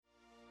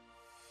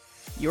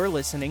You're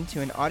listening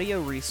to an audio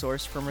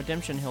resource from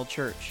Redemption Hill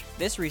Church.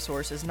 This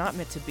resource is not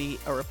meant to be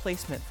a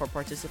replacement for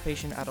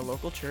participation at a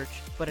local church,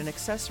 but an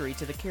accessory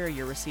to the care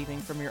you're receiving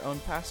from your own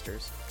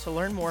pastors. To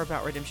learn more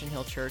about Redemption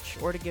Hill Church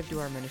or to give to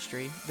our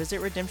ministry, visit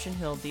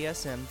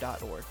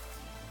redemptionhilldsm.org.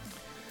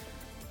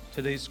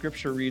 Today's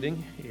scripture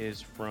reading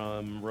is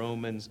from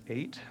Romans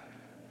 8.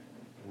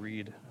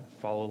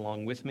 Follow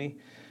along with me,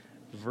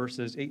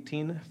 verses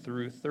 18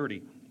 through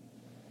 30.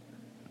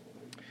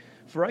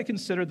 For I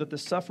consider that the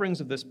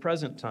sufferings of this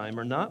present time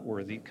are not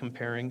worthy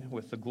comparing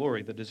with the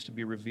glory that is to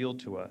be revealed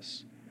to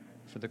us.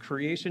 For the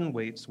creation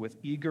waits with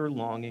eager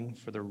longing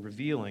for the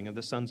revealing of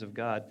the sons of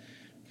God.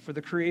 For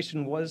the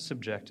creation was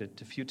subjected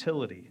to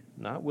futility,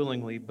 not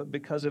willingly, but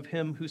because of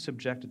him who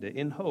subjected it,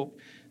 in hope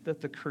that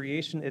the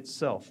creation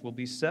itself will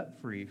be set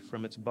free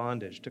from its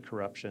bondage to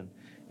corruption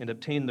and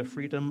obtain the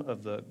freedom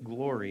of the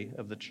glory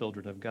of the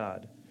children of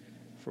God.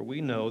 For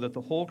we know that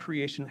the whole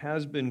creation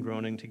has been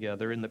groaning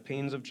together in the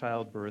pains of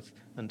childbirth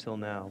until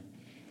now.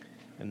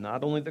 And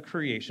not only the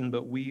creation,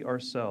 but we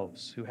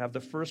ourselves, who have the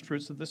first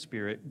fruits of the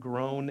Spirit,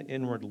 groan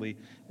inwardly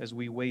as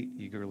we wait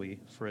eagerly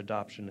for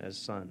adoption as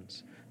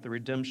sons, the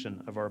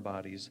redemption of our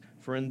bodies.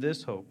 For in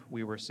this hope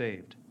we were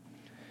saved.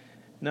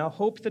 Now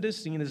hope that is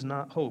seen is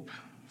not hope,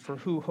 for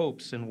who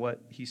hopes in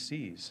what he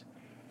sees?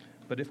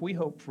 But if we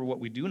hope for what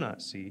we do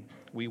not see,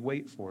 we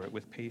wait for it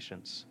with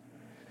patience.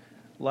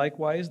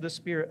 Likewise, the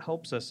Spirit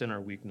helps us in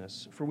our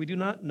weakness, for we do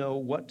not know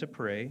what to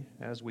pray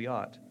as we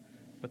ought,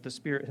 but the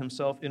Spirit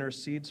himself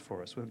intercedes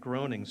for us with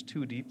groanings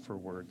too deep for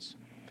words.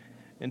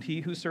 And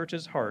he who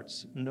searches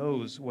hearts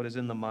knows what is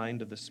in the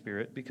mind of the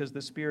Spirit, because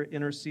the Spirit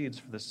intercedes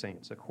for the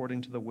saints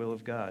according to the will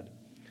of God.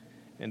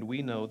 And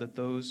we know that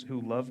for those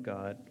who love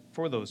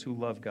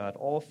God,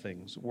 all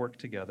things work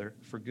together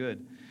for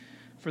good,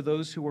 for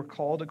those who were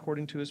called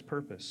according to his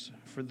purpose.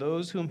 For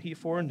those whom he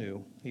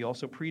foreknew, he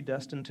also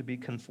predestined to be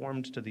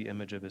conformed to the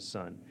image of his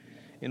Son,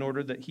 in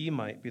order that he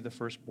might be the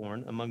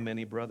firstborn among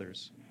many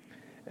brothers.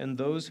 And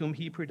those whom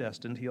he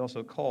predestined, he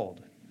also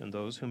called. And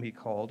those whom he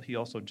called, he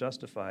also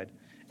justified.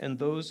 And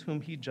those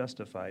whom he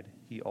justified,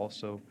 he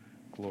also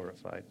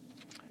glorified.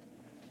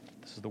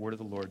 This is the word of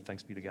the Lord.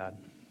 Thanks be to God.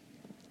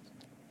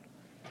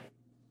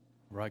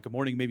 All right, good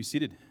morning. You may be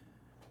seated.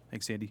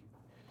 Thanks, Andy,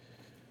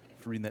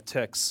 for reading that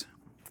text.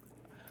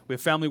 We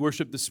have family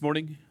worship this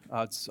morning.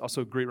 It's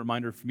also a great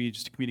reminder for me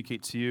just to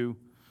communicate to you,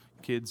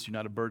 kids, you're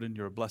not a burden,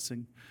 you're a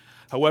blessing.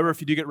 However,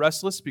 if you do get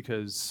restless,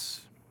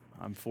 because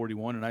I'm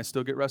 41 and I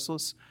still get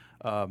restless,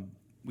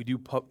 we do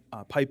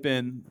pipe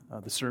in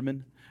the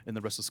sermon in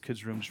the Restless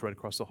Kids room just right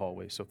across the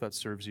hallway. So if that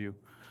serves you,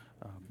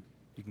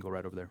 you can go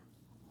right over there.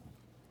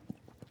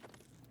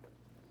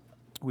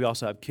 We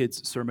also have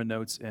kids' sermon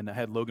notes, and I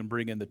had Logan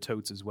bring in the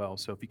totes as well.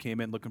 So if you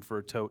came in looking for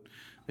a tote,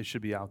 they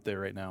should be out there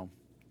right now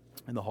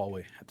in the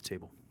hallway at the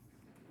table.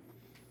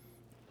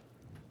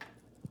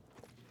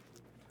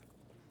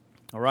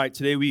 All right,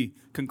 today we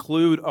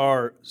conclude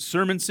our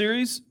sermon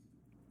series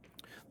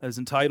that is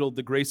entitled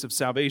The Grace of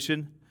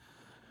Salvation.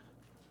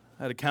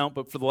 I had a count,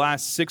 but for the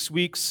last 6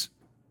 weeks,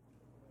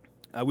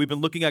 we've been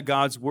looking at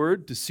God's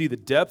Word to see the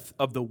depth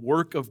of the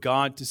work of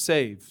God to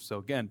save. So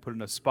again,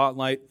 putting a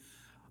spotlight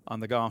on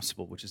the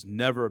gospel, which is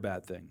never a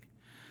bad thing.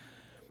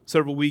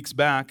 Several weeks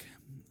back,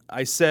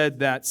 I said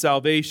that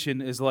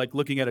salvation is like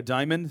looking at a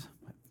diamond.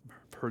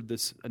 I've heard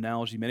this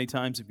analogy many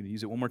times. I'm going to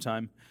use it one more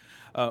time.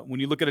 When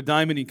you look at a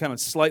diamond, you kind of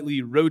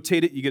slightly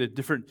rotate it, you get a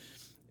different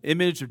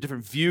image or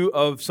different view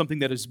of something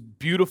that is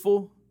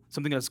beautiful,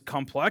 something that's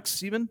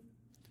complex even.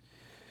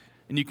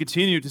 And you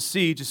continue to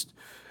see just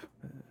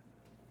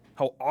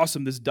how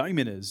awesome this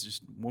diamond is.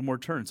 Just one more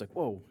turn, it's like,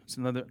 whoa, it's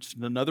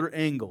another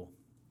angle.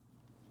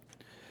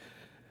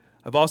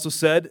 I've also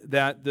said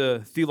that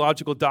the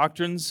theological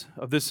doctrines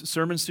of this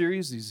sermon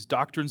series, these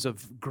doctrines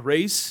of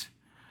grace,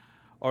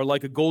 are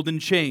like a golden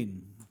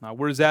chain. Now,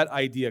 where does that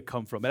idea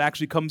come from? It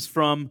actually comes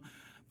from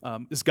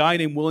this guy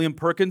named William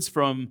Perkins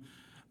from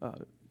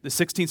the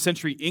 16th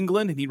century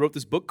England, and he wrote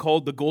this book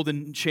called The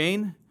Golden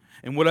Chain.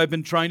 And what I've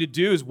been trying to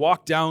do is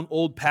walk down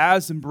old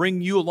paths and bring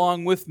you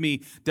along with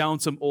me down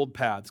some old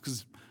paths,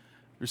 because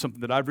there's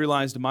something that I've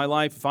realized in my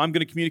life. If I'm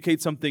going to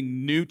communicate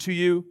something new to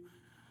you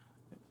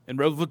and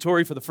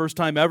revelatory for the first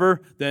time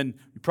ever, then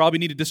you probably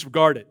need to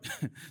disregard it.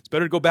 It's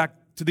better to go back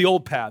to the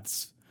old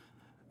paths,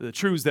 the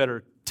truths that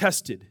are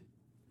tested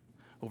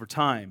over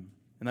time.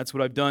 And that's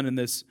what I've done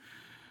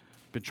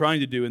been trying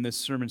to do in this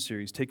sermon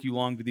series, take you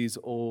along to these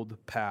old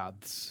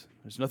paths.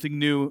 There's nothing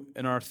new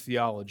in our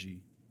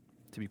theology,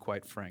 to be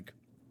quite frank.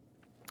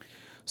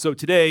 So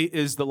today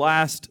is the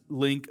last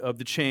link of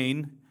the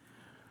chain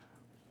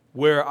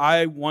where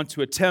I want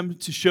to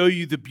attempt to show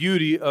you the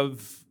beauty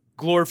of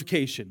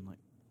glorification.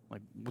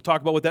 Like we'll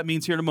talk about what that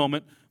means here in a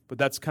moment, but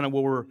that's kind of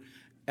where we're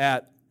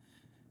at.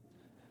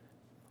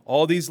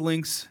 All these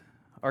links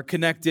are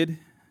connected,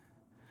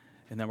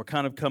 and then we're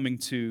kind of coming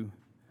to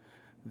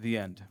the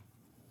end.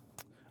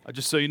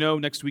 Just so you know,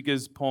 next week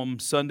is Palm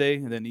Sunday,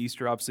 and then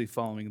Easter obviously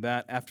following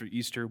that. After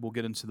Easter, we'll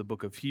get into the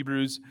book of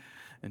Hebrews.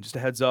 And just a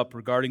heads up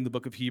regarding the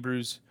book of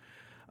Hebrews,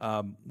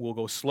 we'll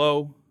go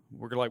slow.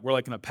 We're like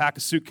going to pack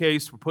a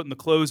suitcase. We're putting the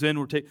clothes in.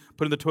 We're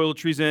putting the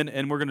toiletries in,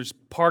 and we're going to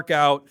just park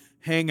out,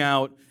 hang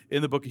out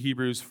in the book of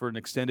Hebrews for an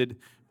extended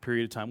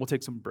period of time. We'll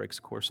take some breaks,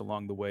 of course,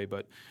 along the way.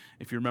 But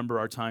if you remember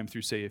our time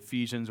through, say,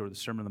 Ephesians or the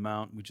Sermon on the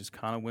Mount, we just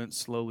kind of went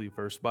slowly,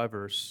 verse by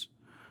verse,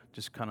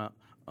 just kind of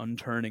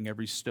unturning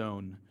every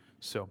stone.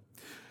 So,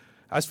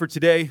 as for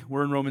today,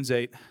 we're in Romans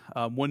 8.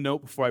 One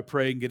note before I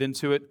pray and get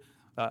into it.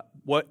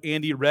 What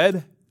Andy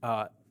read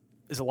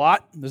is a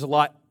lot. There's a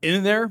lot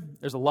in there.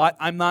 There's a lot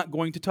I'm not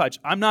going to touch.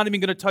 I'm not even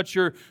going to touch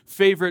your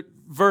favorite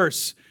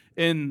verse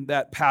in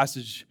that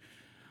passage.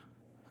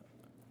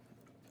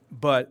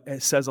 But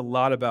it says a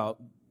lot about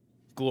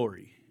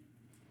glory,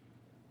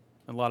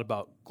 a lot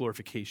about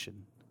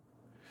glorification.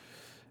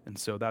 And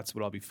so that's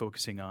what I'll be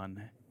focusing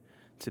on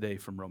today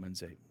from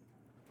Romans 8.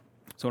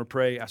 So I want to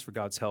pray, ask for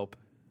God's help,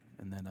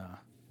 and then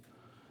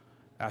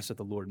ask that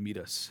the Lord meet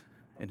us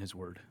in His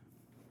Word.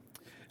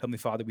 Heavenly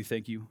Father, we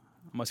thank you.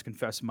 I must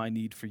confess my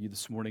need for you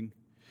this morning.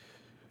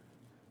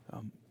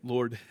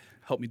 Lord,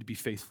 help me to be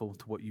faithful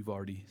to what you've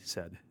already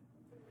said.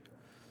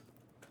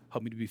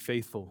 Help me to be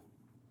faithful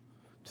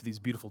to these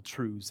beautiful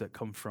truths that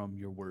come from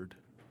your word.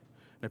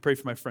 And I pray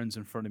for my friends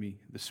in front of me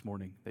this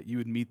morning, that you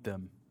would meet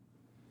them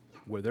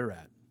where they're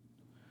at,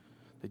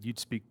 that you'd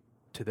speak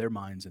to their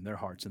minds and their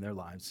hearts and their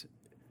lives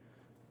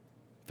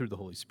through the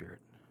Holy Spirit.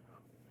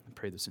 I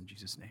pray this in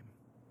Jesus' name.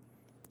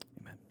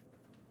 Amen.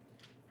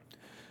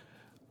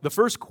 The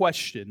first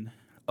question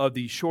of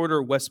the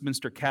shorter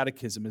Westminster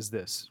Catechism is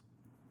this: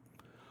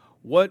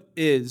 what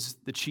is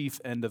the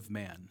chief end of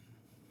man?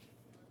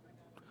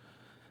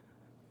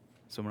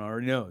 Someone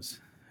already knows.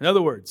 In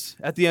other words,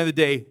 at the end of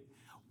the day,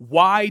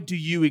 why do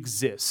you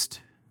exist?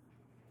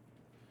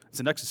 It's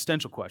an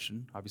existential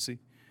question, obviously.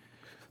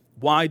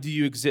 Why do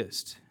you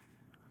exist?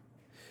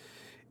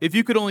 If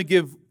you could only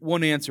give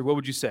one answer, what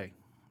would you say?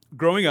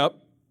 Growing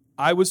up,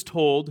 I was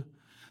told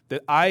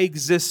that I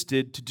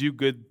existed to do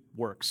good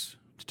works,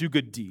 to do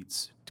good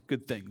deeds,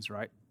 good things,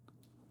 right?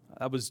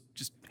 I was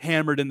just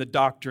hammered in the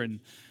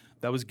doctrine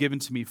that was given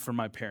to me from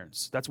my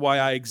parents. That's why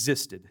I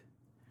existed.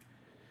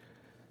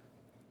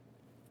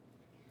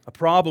 A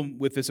problem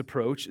with this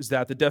approach is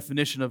that the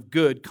definition of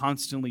good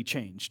constantly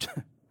changed.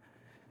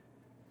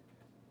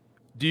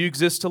 Do you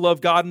exist to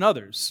love God and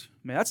others?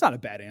 Man, that's not a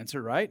bad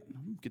answer, right?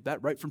 Get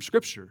that right from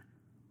Scripture.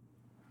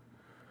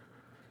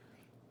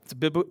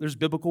 There's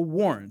biblical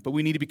warrant, but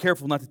we need to be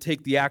careful not to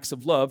take the acts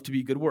of love to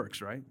be good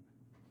works, right?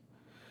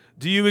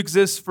 Do you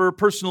exist for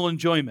personal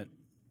enjoyment?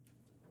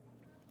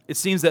 It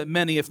seems that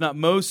many, if not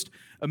most,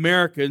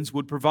 Americans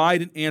would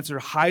provide an answer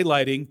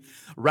highlighting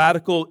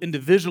radical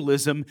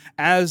individualism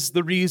as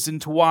the reason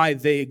to why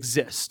they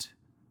exist.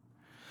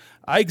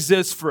 I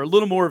exist for a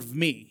little more of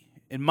me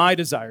and my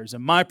desires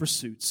and my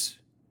pursuits,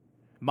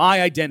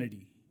 my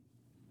identity.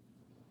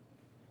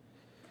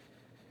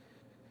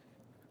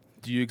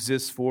 Do you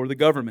exist for the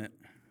government,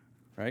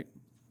 right?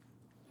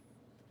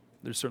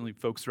 There's certainly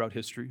folks throughout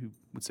history who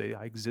would say,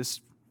 I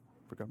exist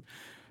for government.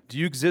 Do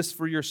you exist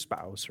for your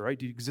spouse, right?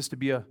 Do you exist to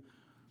be a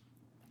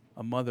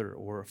mother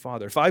or a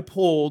father? If I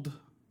polled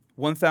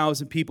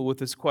 1,000 people with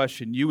this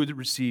question, you would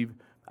receive,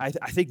 I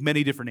think,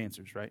 many different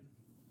answers, right?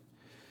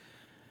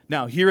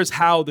 Now, here is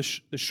how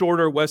the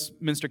shorter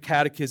Westminster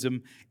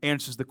Catechism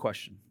answers the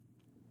question.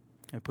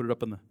 I put it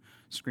up on the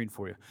screen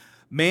for you.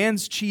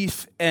 Man's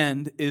chief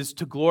end is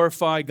to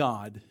glorify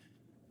God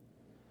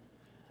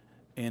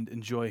and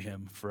enjoy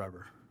Him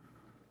forever.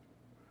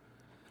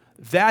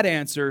 That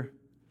answer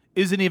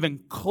isn't even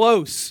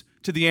close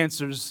to the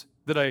answers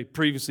that I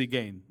previously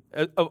gained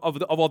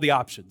of all the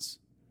options.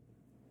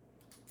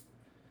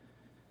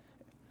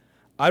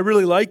 I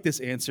really like this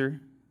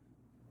answer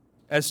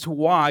as to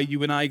why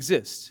you and I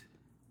exist.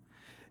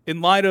 In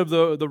light of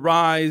the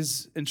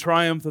rise and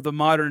triumph of the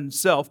modern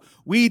self,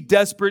 we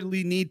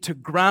desperately need to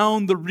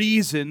ground the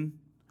reason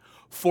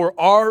for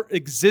our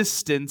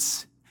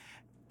existence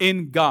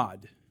in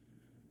God.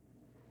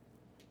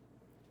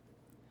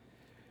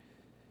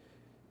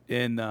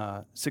 In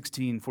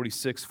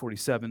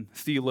 1646-47,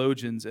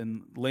 theologians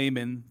and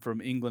laymen from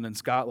England and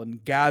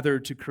Scotland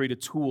gathered to create a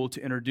tool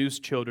to introduce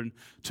children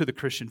to the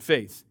Christian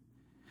faith.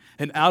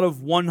 And out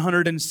of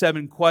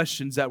 107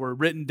 questions that were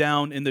written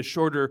down in the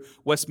shorter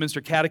Westminster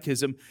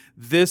Catechism,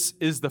 this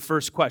is the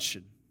first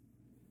question.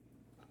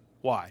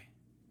 Why?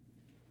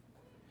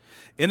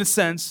 In a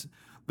sense,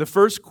 the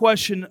first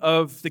question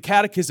of the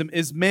Catechism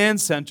is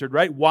man-centered,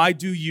 right? Why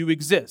do you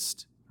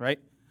exist, right?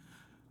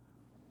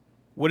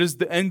 What is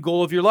the end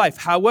goal of your life?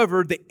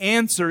 However, the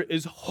answer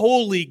is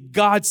wholly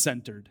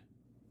God-centered.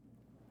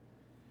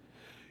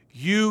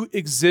 You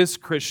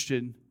exist,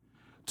 Christian,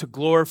 to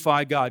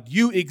glorify God.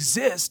 You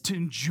exist to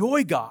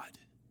enjoy God.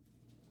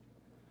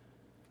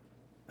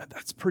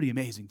 That's pretty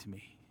amazing to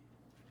me.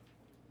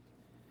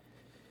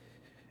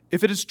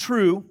 If it is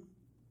true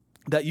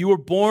that you were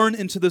born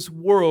into this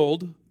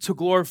world to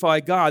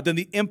glorify God, then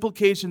the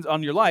implications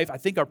on your life, I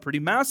think, are pretty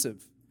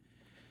massive.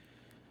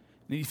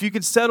 If you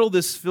can settle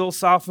this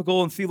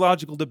philosophical and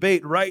theological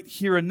debate right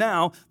here and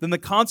now, then the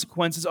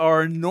consequences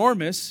are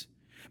enormous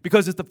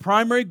Because if the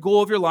primary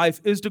goal of your life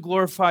is to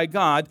glorify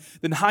God,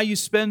 then how you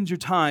spend your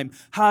time,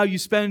 how you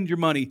spend your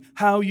money,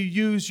 how you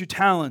use your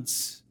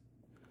talents,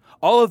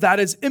 all of that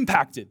is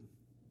impacted.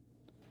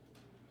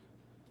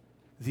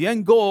 The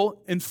end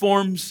goal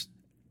informs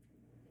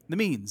the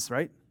means,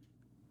 right?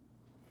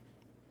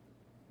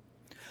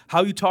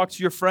 How you talk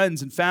to your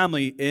friends and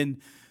family and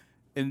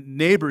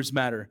neighbors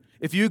matter.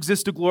 If you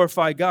exist to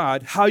glorify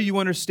God, how you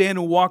understand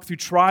and walk through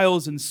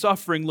trials and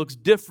suffering looks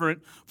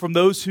different from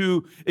those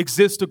who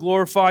exist to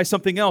glorify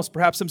something else,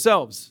 perhaps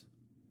themselves.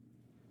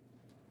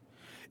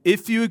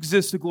 If you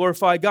exist to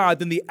glorify God,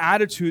 then the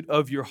attitude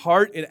of your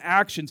heart and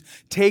actions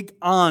take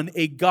on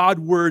a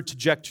God-word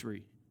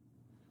trajectory.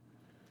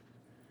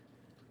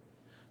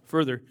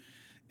 Further,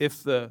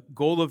 if the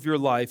goal of your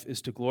life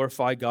is to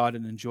glorify God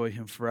and enjoy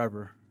Him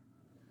forever,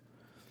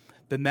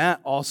 then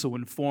that also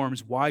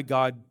informs why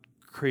God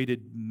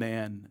created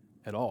man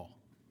at all.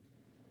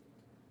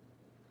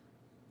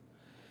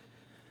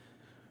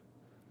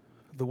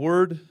 The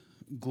word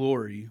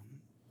glory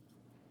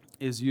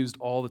is used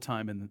all the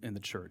time in the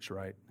church,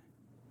 right?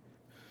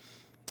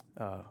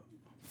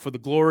 For the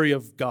glory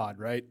of God,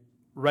 right?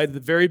 Right at the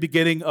very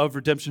beginning of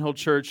Redemption Hill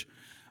Church,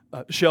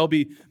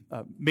 Shelby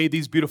made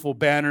these beautiful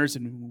banners,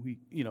 and we,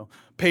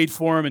 paid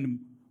for them, and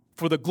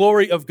for the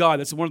glory of God.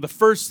 That's one of the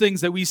first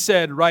things that we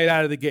said right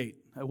out of the gate.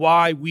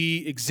 Why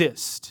we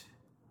exist.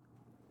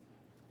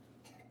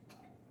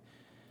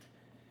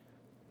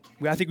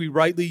 I think we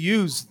rightly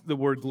use the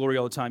word glory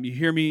all the time. You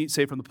hear me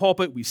say it from the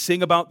pulpit. We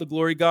sing about the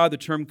glory of God. The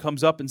term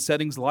comes up in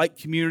settings like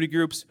community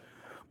groups.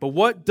 But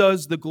what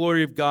does the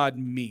glory of God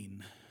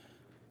mean?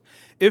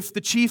 If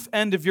the chief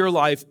end of your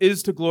life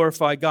is to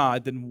glorify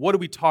God, then what are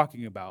we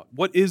talking about?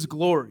 What is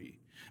glory?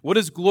 What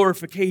is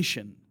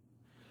glorification?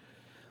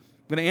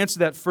 I'm going to answer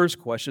that first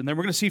question. Then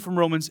we're going to see from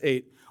Romans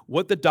 8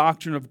 what the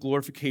doctrine of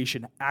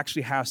glorification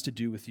actually has to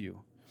do with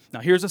you. Now,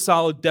 here's a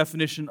solid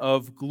definition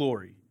of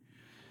glory.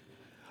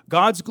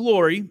 God's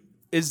glory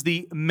is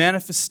the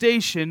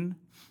manifestation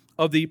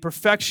of the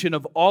perfection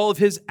of all of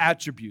His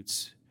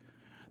attributes.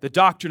 The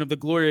doctrine of the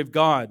glory of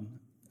God,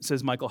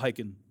 says Michael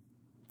Heiken,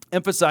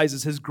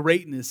 emphasizes His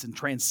greatness and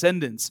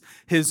transcendence,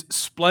 His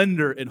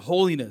splendor and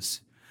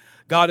holiness.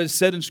 God is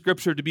said in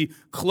Scripture to be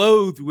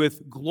clothed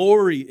with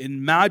glory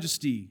and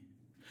majesty.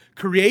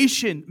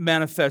 Creation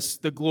manifests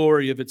the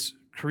glory of its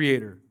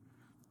Creator.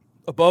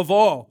 Above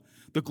all,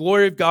 the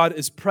glory of God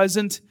is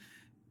present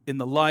in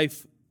the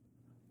life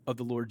of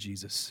the Lord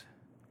Jesus.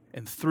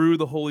 And through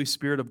the Holy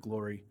Spirit of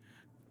glory,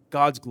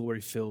 God's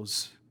glory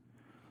fills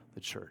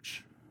the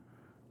church.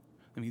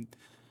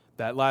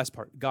 That last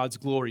part, God's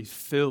glory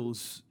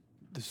fills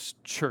this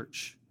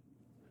church.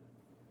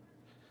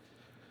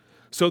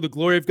 So the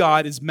glory of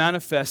God is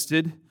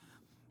manifested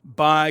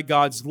by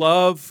God's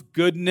love,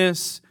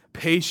 goodness,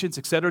 patience,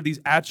 etc. These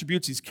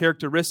attributes, these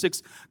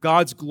characteristics.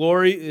 God's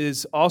glory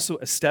is also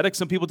aesthetic.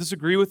 Some people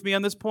disagree with me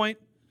on this point.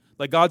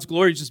 Like God's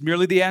glory is just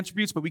merely the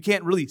attributes, but we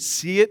can't really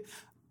see it.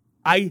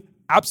 I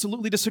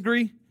absolutely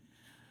disagree.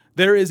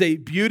 There is a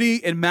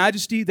beauty and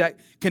majesty that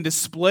can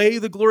display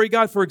the glory of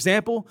God. For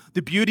example,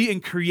 the beauty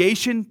in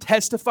creation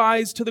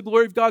testifies to the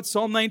glory of God.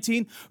 Psalm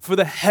 19, for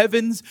the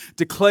heavens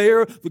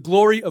declare the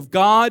glory of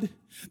God.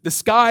 The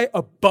sky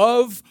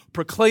above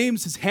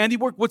proclaims His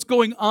handiwork. What's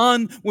going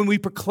on when we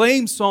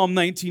proclaim Psalm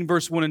 19,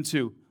 verse 1 and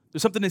 2?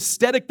 There's something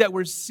aesthetic that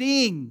we're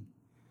seeing.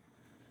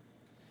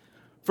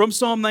 From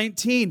Psalm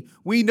 19,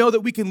 we know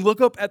that we can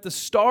look up at the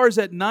stars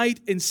at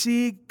night and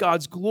see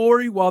God's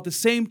glory while at the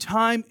same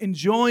time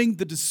enjoying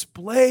the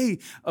display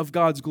of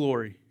God's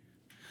glory.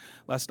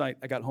 Last night,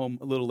 I got home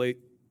a little late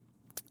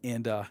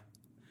and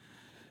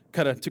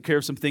kind of took care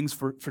of some things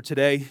for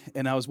today,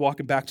 and I was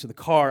walking back to the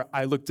car.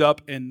 I looked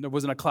up, and there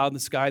wasn't a cloud in the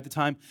sky at the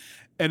time,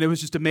 and it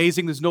was just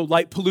amazing. There's no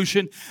light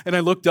pollution, and I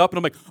looked up, and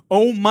I'm like,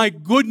 oh my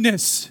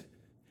goodness,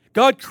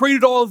 God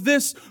created all of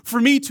this for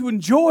me to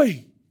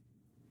enjoy.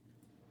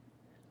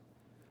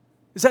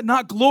 Is that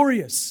not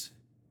glorious?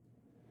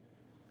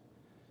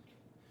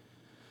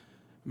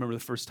 Remember the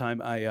first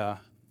time I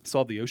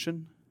saw the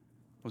ocean?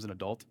 I was an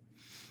adult.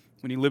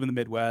 When you live in the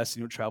Midwest,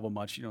 you don't travel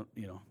much, you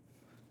don't.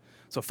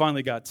 So I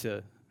finally got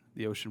to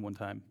the ocean one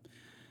time,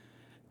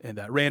 and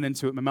I ran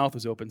into it. My mouth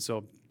was open,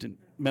 so didn't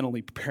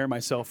mentally prepare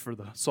myself for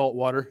the salt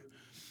water.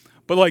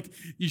 But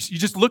you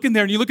just look in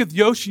there and you look at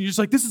the ocean, you're just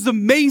like, this is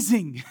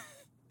amazing.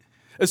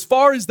 As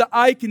far as the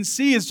eye can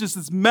see is just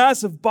this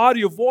massive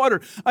body of water.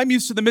 I'm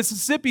used to the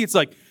Mississippi. It's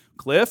like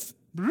cliff,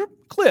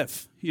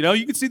 cliff. You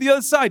can see the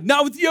other side.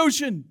 Not with the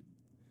ocean.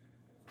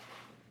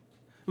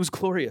 It was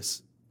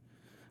glorious,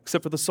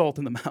 except for the salt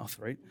in the mouth,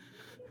 right?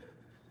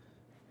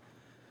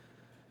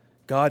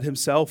 God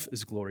Himself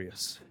is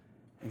glorious,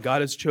 and God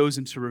has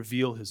chosen to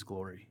reveal His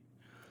glory.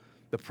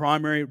 The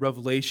primary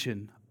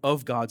revelation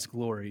of God's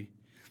glory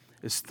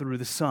is through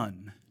the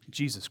Son,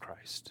 Jesus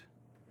Christ.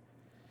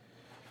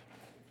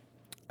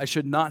 I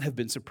should not have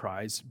been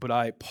surprised, but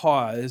I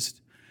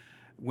paused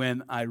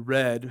when I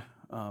read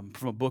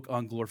from a book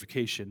on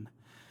glorification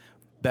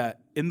that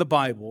in the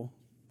Bible,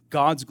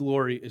 God's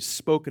glory is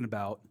spoken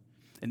about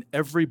in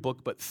every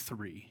book but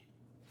 3.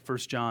 1 1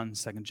 John,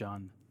 2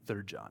 John,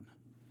 3 John.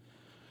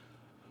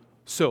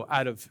 So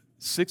out of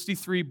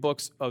 63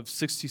 books of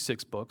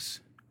 66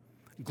 books,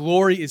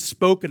 glory is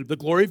spoken, the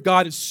glory of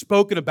God is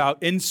spoken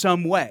about in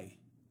some way.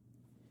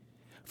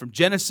 From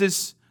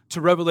Genesis to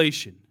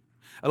Revelation.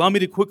 Allow me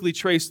to quickly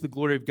trace the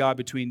glory of God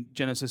between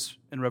Genesis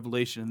and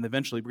Revelation, and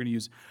eventually we're going to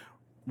use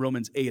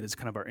Romans 8 as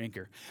kind of our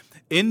anchor.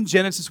 In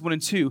Genesis 1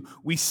 and 2,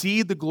 we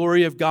see the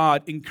glory of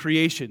God in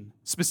creation,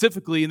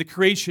 specifically in the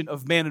creation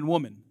of man and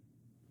woman.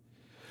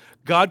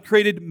 God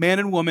created man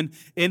and woman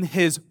in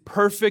His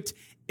perfect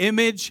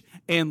image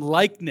and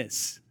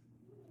likeness.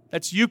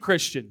 That's you,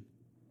 Christian.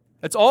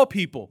 That's all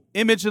people,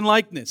 image and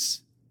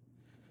likeness.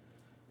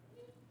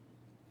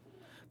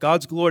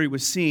 God's glory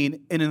was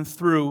seen in and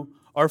through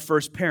our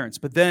first parents.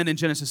 But then in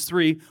Genesis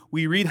 3,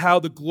 we read how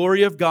the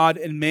glory of God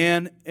in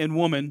man and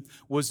woman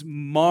was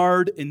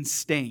marred and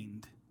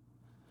stained.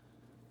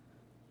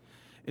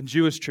 In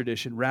Jewish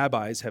tradition,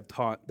 rabbis have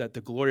taught that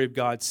the glory of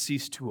God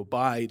ceased to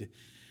abide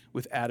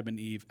with Adam and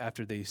Eve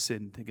after they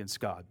sinned against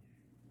God.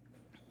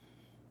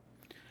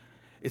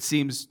 It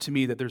seems to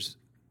me that there's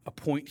a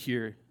point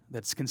here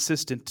that's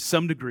consistent to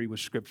some degree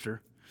with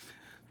Scripture.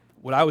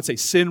 What I would say,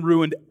 sin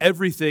ruined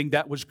everything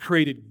that was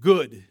created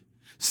good.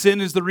 Sin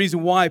is the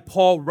reason why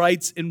Paul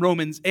writes in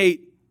Romans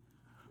 8,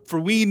 for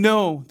we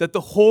know that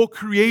the whole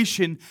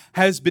creation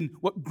has been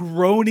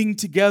groaning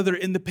together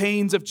in the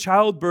pains of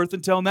childbirth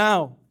until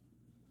now.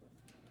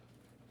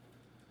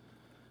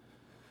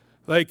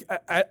 Like,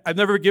 I've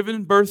never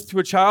given birth to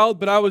a child,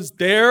 but I was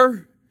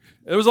there.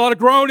 There was a lot of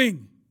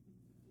groaning.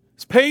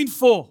 It's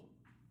painful.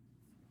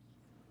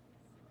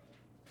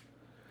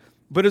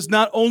 But it's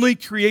not only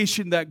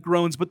creation that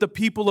groans, but the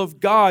people of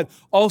God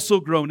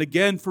also groan.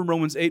 Again, from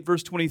Romans 8,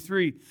 verse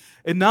 23.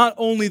 And not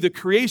only the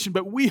creation,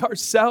 but we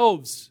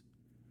ourselves,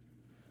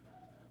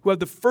 who have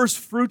the first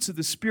fruits of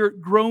the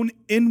Spirit, groan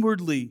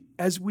inwardly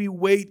as we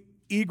wait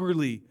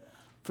eagerly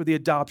for the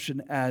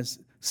adoption as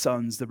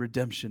sons, the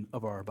redemption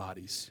of our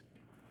bodies.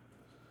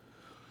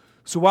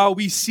 So while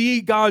we see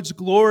God's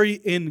glory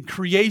in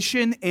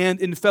creation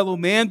and in fellow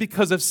man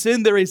because of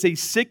sin, there is a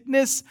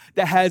sickness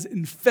that has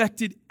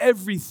infected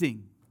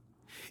everything.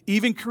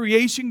 Even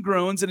creation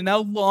groans and it now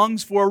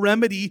longs for a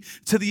remedy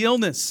to the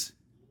illness.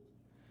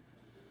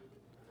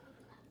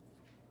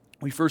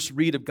 We first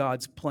read of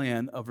God's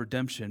plan of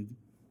redemption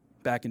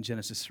back in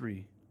Genesis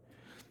 3.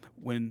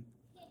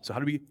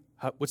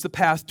 What's the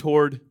path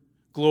toward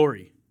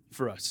glory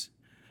for us?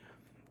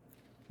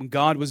 When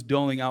God was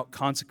doling out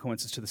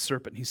consequences to the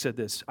serpent, He said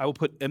this, I will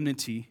put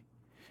enmity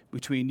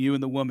between you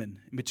and the woman,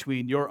 and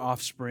between your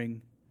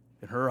offspring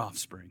and her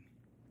offspring.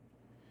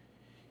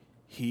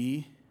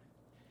 He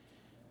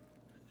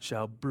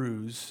shall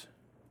bruise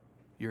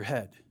your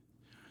head.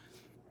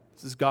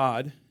 This is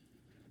God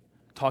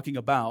talking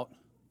about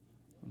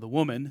the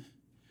woman,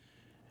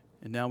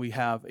 and now we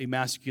have a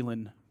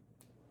masculine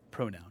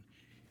pronoun.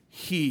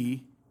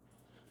 He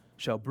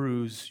shall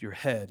bruise your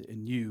head,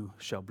 and you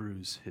shall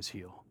bruise his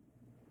heel.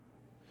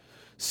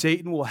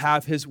 Satan will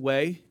have his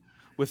way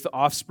with the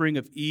offspring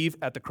of Eve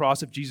at the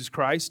cross of Jesus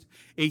Christ.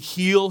 A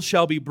heel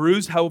shall be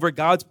bruised. However,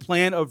 God's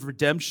plan of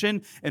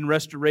redemption and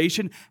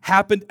restoration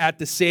happened at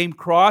the same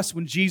cross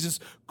when Jesus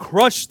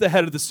crushed the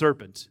head of the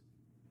serpent.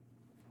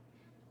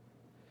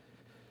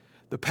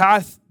 The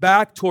path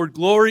back toward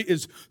glory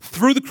is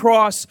through the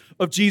cross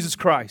of Jesus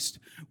Christ.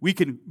 We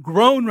can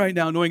groan right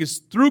now knowing it's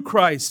through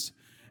Christ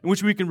in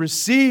which we can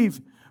receive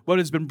what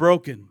has been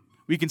broken.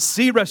 We can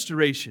see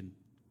restoration.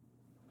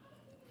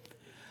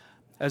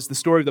 As the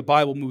story of the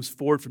Bible moves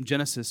forward from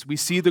Genesis, we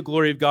see the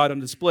glory of God on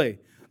display.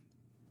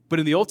 But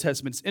in the Old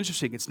Testament, it's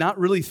interesting. It's not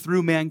really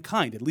through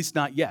mankind, at least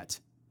not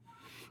yet.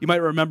 You might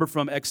remember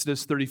from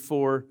Exodus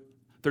 33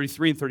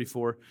 and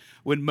 34,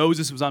 when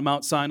Moses was on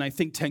Mount Sinai, I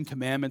think 10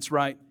 Commandments,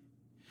 right?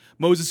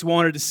 Moses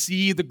wanted to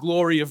see the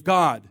glory of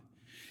God.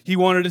 He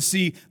wanted to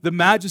see the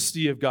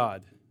majesty of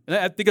God. And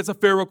I think it's a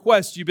fair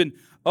request. You've been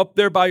up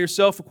there by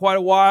yourself for quite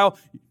a while.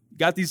 You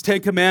got these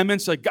 10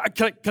 Commandments. Like, God,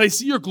 can I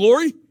see your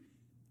glory?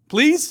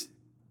 Please?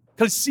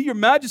 Can I see your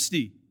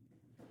majesty?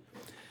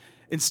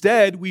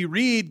 Instead, we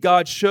read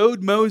God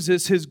showed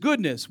Moses His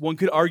goodness. One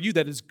could argue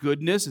that His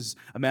goodness is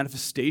a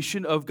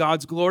manifestation of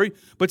God's glory,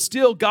 but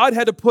still, God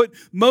had to put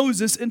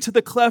Moses into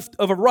the cleft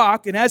of a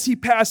rock, and as he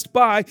passed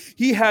by,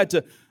 He had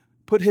to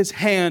put His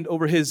hand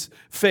over his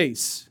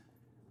face.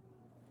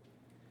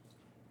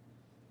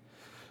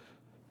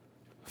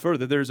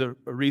 Further, there's a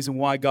reason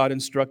why God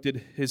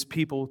instructed His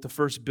people to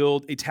first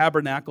build a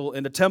tabernacle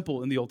and a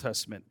temple in the Old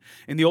Testament.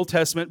 In the Old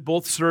Testament,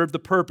 both served the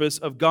purpose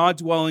of God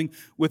dwelling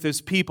with His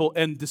people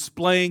and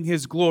displaying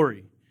His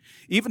glory.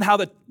 Even how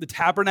the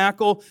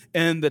tabernacle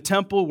and the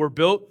temple were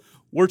built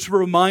were to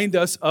remind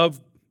us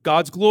of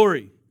God's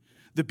glory.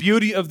 The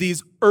beauty of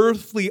these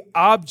earthly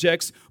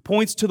objects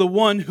points to the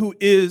one who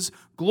is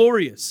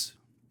glorious.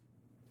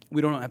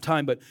 We don't have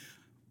time, but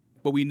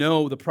we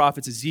know the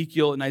prophets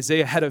Ezekiel and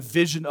Isaiah had a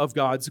vision of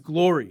God's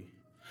glory.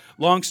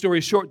 Long story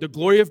short, the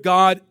glory of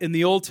God in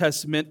the Old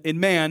Testament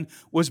in man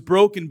was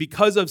broken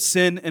because of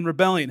sin and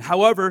rebellion.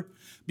 However,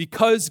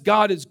 because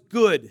God is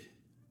good,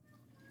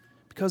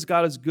 Because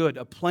God is good,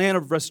 a plan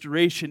of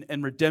restoration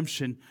and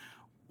redemption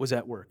was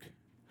at work.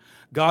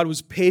 God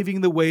was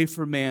paving the way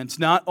for man to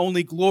not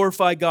only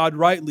glorify God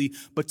rightly,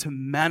 but to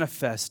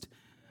manifest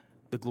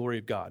the glory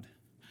of God.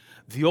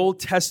 The Old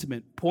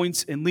Testament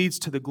points and leads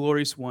to the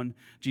glorious one,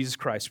 Jesus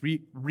Christ.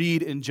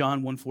 Read in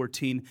John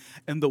 1:14,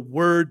 and the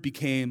Word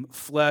became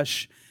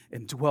flesh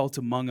and dwelt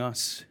among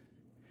us,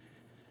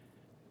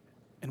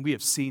 and we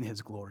have seen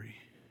his glory.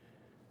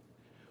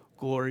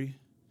 Glory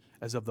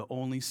as of the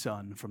only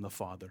Son from the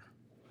Father,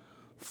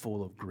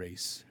 full of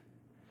grace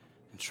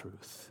and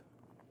truth.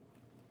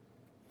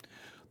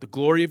 The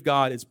glory of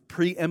God is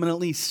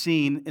preeminently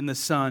seen in the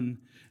Son,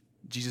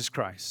 Jesus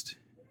Christ.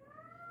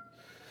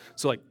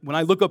 So like when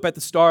I look up at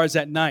the stars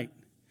at night,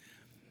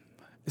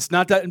 it's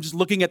not that I'm just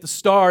looking at the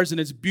stars and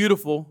it's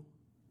beautiful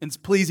and it's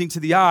pleasing to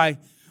the eye,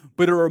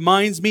 but it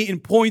reminds me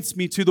and points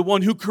me to the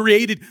one who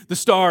created the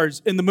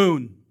stars and the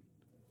moon.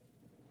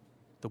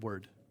 The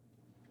Word,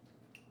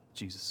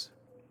 Jesus.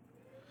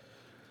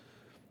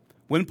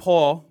 When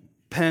Paul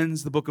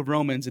pens the book of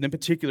Romans, and in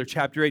particular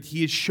chapter 8,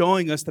 he is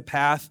showing us the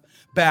path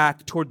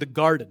back toward the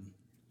garden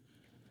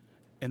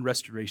and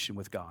restoration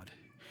with God.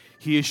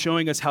 He is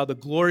showing us how the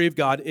glory of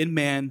God in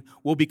man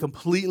will be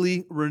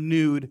completely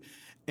renewed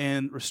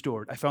and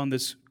restored. I found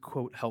this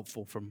quote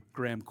helpful from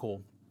Graham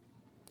Cole.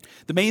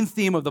 The main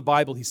theme of the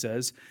Bible, he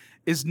says,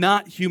 is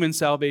not human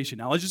salvation.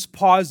 Now, let's just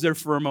pause there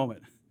for a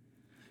moment,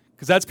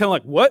 because that's kind of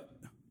like, what?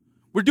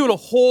 We're doing a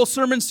whole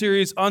sermon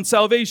series on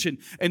salvation,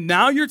 and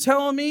now you're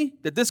telling me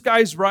that this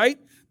guy's right,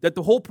 that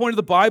the whole point of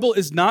the Bible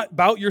is not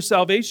about your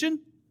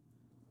salvation?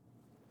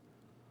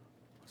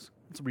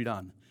 Let's read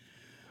on.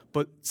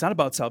 But it's not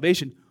about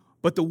salvation,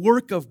 but the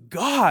work of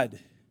God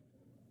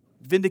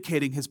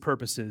vindicating his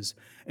purposes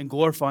and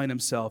glorifying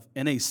himself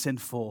in a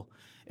sinful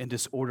and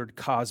disordered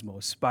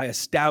cosmos by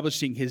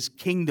establishing his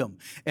kingdom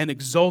and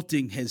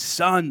exalting his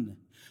Son,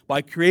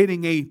 by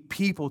creating a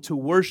people to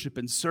worship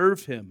and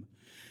serve him,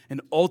 and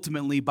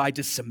ultimately by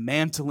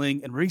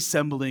dismantling and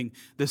reassembling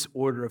this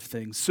order of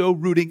things, so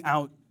rooting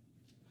out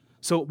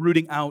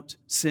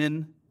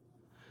sin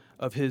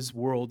of his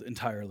world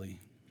entirely.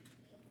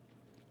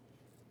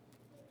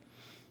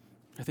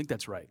 I think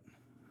that's right.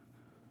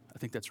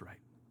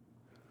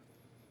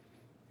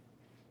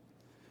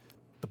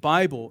 The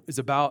Bible is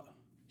about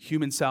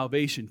human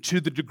salvation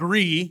to the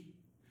degree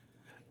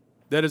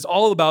that is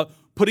all about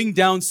putting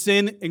down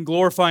sin and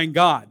glorifying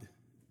God.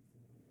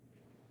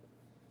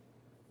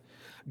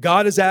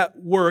 God is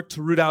at work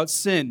to root out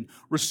sin,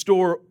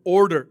 restore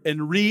order,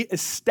 and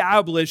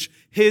reestablish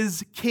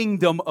his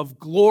kingdom of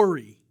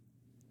glory.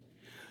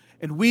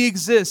 And we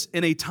exist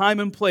in a time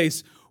and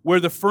place where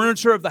the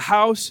furniture of the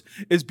house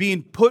is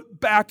being put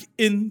back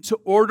into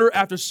order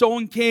after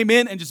someone came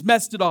in and just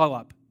messed it all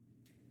up.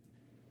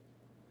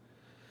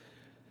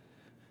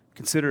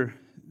 Consider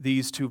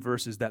these two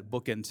verses that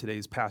bookend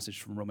today's passage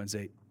from Romans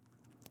 8.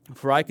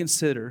 For I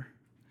consider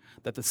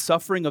that the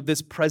suffering of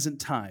this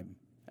present time,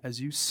 as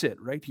you sit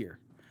right here,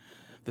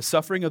 the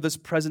suffering of this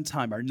present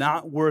time are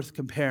not worth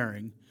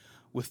comparing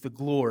with the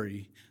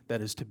glory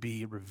that is to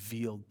be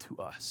revealed to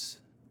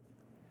us.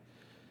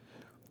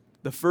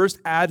 The first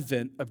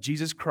advent of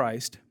Jesus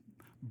Christ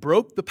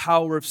broke the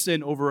power of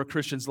sin over a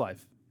Christian's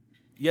life.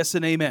 Yes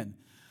and amen.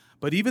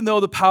 But even though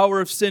the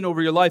power of sin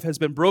over your life has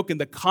been broken,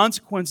 the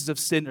consequences of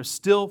sin are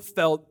still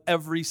felt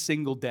every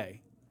single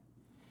day.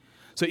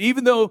 So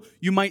even though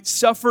you might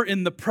suffer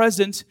in the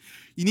present,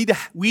 we need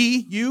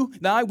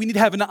to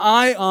have an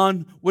eye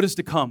on what is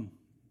to come.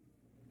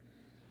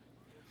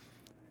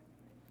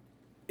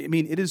 I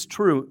mean, it is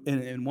true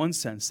in one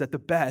sense that the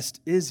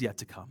best is yet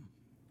to come.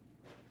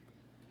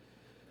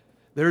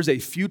 There is a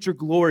future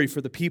glory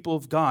for the people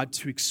of God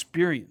to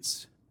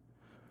experience.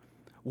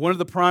 One of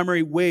the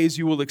primary ways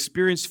you will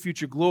experience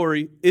future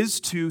glory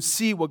is to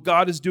see what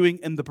God is doing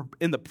in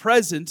the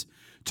present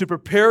to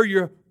prepare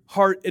your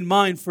heart and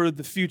mind for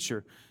the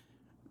future.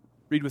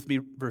 Read with me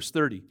verse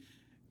 30.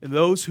 And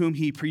those whom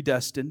he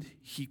predestined,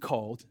 he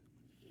called.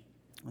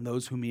 And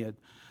those whom he had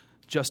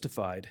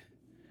justified,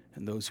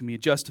 and those whom he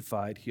had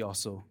justified, he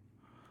also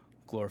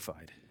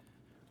glorified.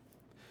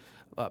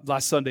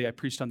 Last Sunday, I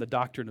preached on the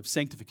doctrine of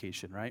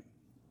sanctification, right?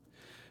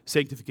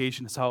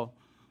 Sanctification is how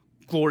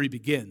glory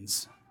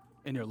begins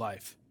in your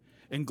life.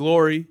 And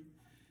glory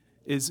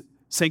is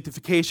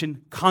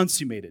sanctification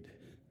consummated.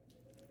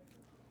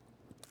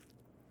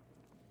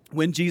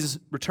 When Jesus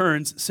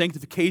returns,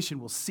 sanctification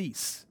will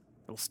cease.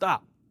 It will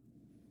stop.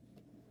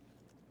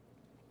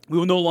 We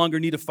will no longer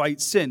need to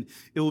fight sin.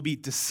 It will be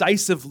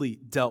decisively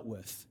dealt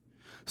with.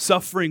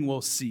 Suffering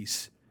will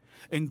cease,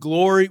 and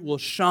glory will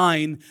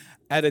shine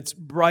at its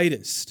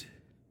brightest.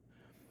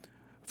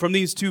 From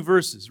these two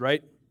verses,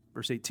 right?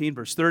 Verse 18,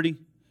 verse 30,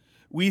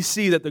 we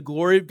see that the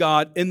glory of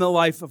God in the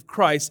life of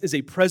Christ is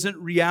a present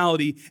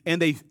reality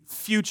and a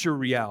future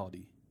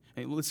reality.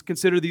 Okay, let's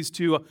consider these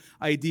two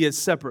ideas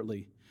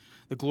separately.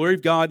 The glory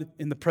of God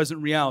in the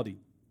present reality.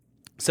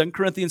 2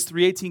 Corinthians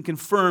 3:18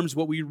 confirms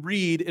what we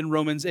read in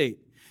Romans 8.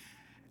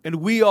 And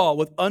we all,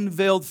 with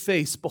unveiled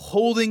face,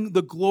 beholding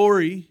the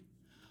glory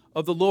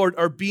of the Lord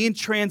are being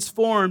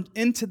transformed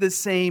into the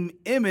same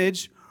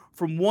image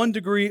from one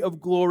degree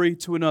of glory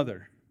to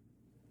another.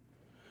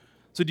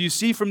 So do you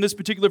see from this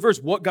particular verse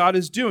what God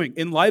is doing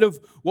in light of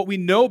what we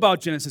know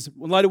about Genesis,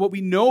 in light of what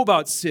we know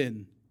about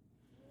sin?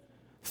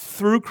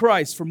 Through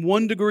Christ, from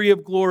one degree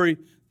of glory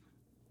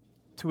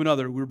to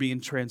another, we're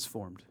being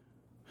transformed.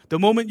 The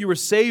moment you were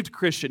saved,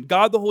 Christian,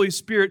 God the Holy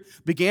Spirit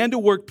began to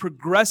work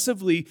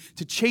progressively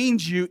to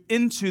change you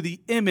into the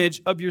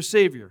image of your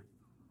Savior.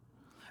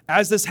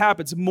 As this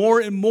happens, more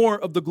and more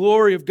of the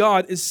glory of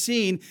God is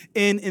seen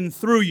in and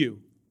through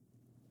you.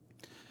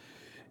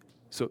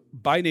 So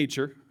by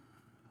nature,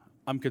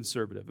 I'm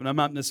conservative, and I'm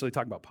not necessarily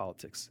talking about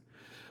politics,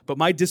 but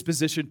my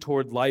disposition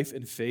toward life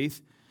and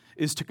faith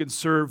is to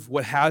conserve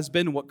what has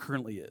been and what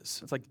currently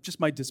is. It's like just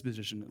my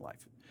disposition in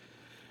life.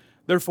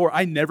 Therefore,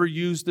 I never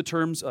use the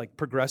terms like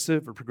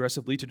progressive or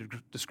progressively to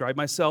describe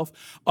myself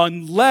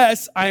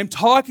unless I am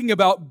talking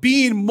about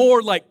being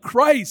more like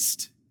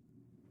Christ.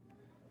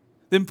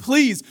 Then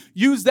please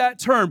use that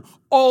term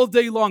all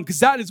day long because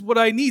that is what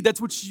I need.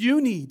 That's what you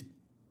need.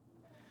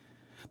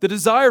 The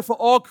desire for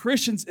all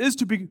Christians is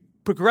to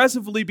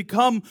progressively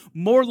become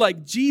more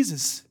like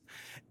Jesus.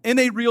 In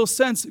a real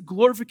sense,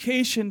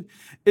 glorification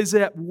is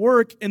at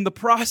work in the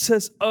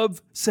process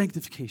of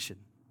sanctification.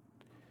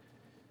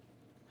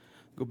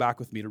 Go back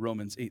with me to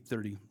Romans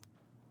 8:30.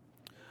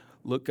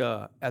 Look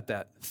at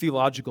that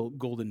theological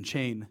golden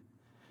chain.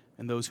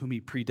 And those whom he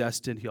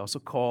predestined, he also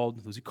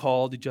called. Those he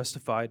called, he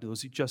justified.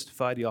 Those he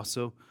justified, he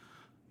also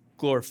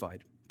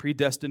glorified.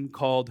 Predestined,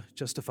 called,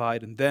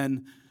 justified, and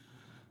then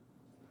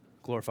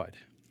glorified.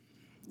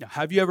 Now,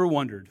 have you ever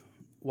wondered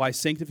why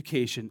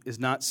sanctification is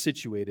not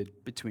situated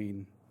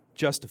between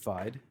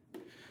justified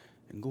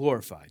and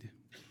glorified?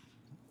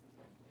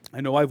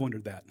 I know I've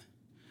wondered that.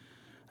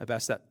 I've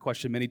asked that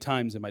question many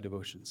times in my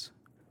devotions.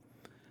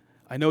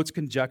 I know it's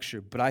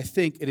conjecture, but I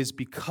think it is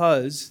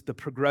because the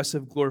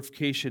progressive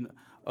glorification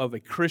of a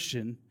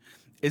Christian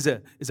is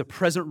a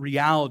present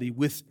reality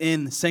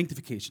within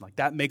sanctification. Like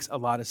that makes a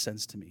lot of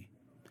sense to me.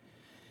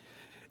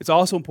 It's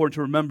also important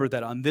to remember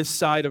that on this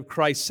side of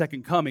Christ's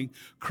second coming,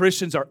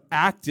 Christians are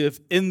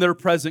active in their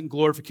present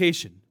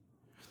glorification.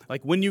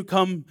 Like when you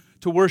come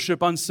to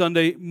worship on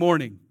Sunday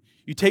morning,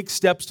 you take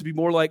steps to be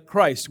more like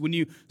Christ. When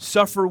you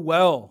suffer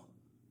well,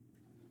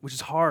 which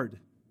is hard,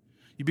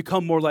 you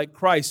become more like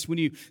Christ. When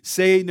you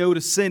say no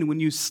to sin, when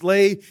you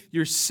slay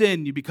your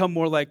sin, you become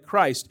more like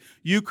Christ.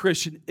 You,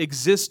 Christian,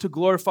 exist to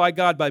glorify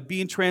God by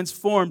being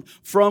transformed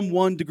from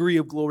one degree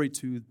of glory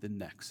to the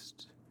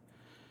next.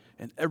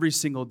 And every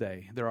single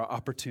day, there are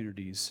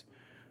opportunities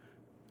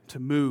to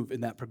move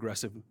in that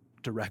progressive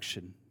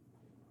direction,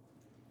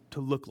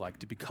 to look like,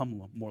 to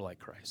become more like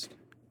Christ.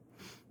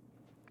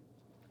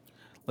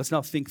 Let's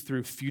now think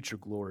through future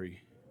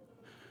glory,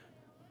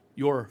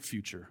 your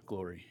future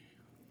glory.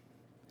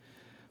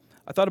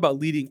 I thought about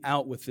leading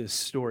out with this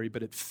story,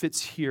 but it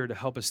fits here to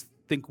help us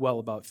think well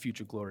about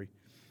future glory.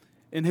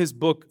 In his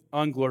book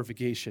on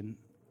glorification,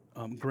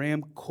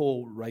 Graham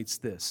Cole writes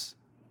this: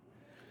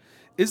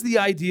 is the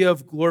idea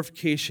of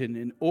glorification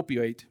an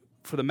opiate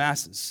for the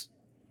masses?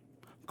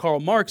 Karl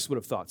Marx would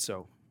have thought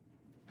so.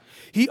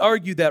 He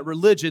argued that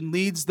religion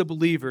leads the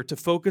believer to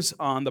focus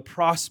on the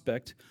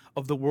prospect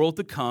of the world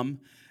to come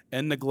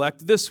and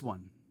neglect this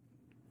one.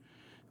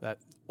 That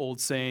old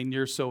saying,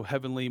 you're so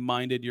heavenly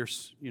minded, you're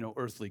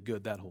earthly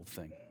good, that whole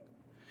thing.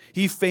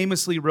 He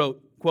famously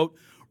wrote, quote,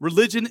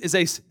 religion is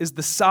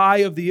the sigh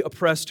of the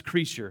oppressed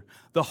creature,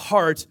 the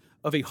heart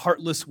of a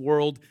heartless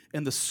world,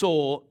 and the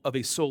soul of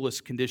a soulless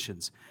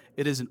conditions.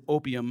 It is an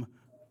opium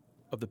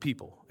of the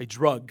people, a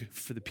drug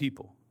for the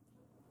people.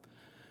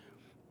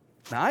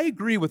 Now, I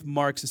agree with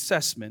Mark's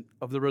assessment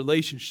of the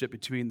relationship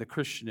between the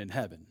Christian and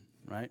heaven,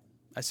 right?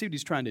 I see what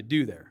he's trying to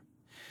do there.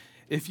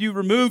 If you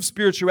remove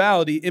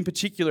spirituality, in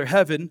particular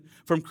heaven,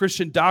 from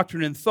Christian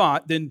doctrine and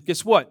thought, then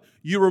guess what?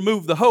 You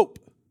remove the hope.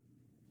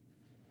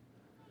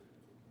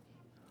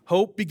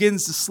 Hope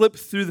begins to slip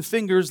through the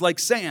fingers like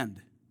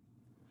sand.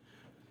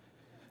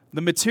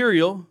 The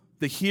material,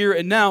 the here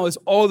and now, is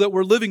all that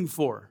we're living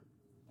for.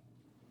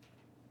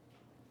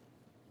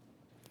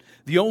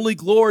 The only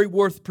glory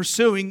worth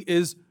pursuing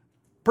is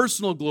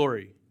personal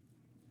glory,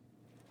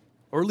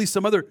 or at least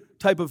some other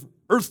type of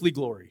earthly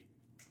glory.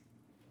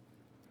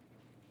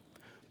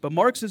 But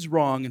Marx is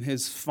wrong in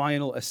his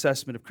final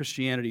assessment of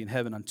Christianity and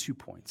heaven on 2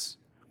 points.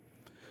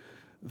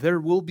 There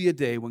will be a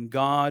day when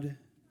God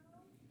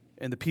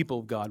and the people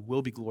of God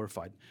will be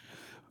glorified.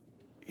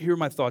 Here are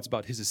my thoughts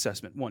about his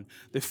assessment. 1,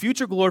 the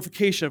future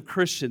glorification of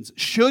Christians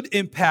should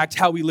impact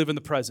how we live in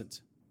the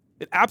present.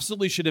 It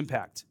absolutely should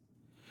impact.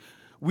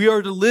 We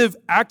are to live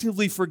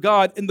actively for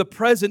God in the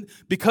present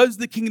because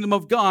the kingdom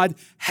of God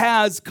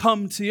has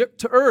come to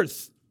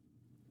earth.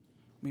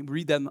 I mean,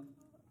 read that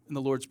in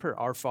the Lord's Prayer.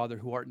 Our Father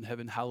who art in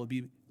heaven, hallowed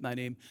be thy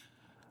name.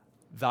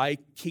 Thy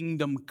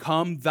kingdom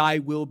come, thy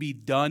will be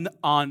done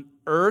on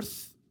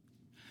earth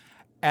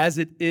as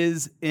it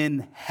is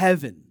in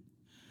heaven.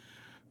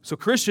 So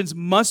Christians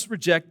must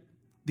reject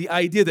the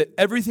idea that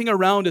everything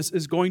around us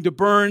is going to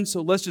burn,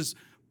 so let's just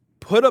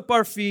put up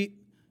our feet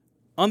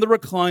on the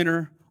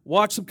recliner,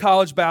 watch some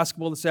college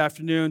basketball this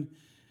afternoon.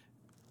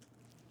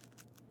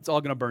 It's all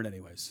going to burn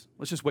anyways.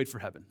 Let's just wait for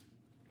heaven.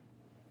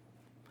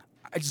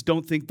 I just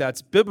don't think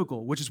that's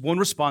biblical, which is one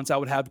response I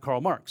would have to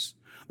Karl Marx.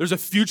 There's a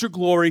future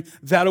glory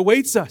that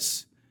awaits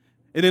us.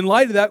 And in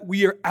light of that,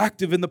 we are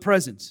active in the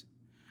present.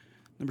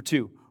 Number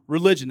 2,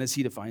 religion, as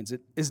he defines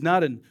it, is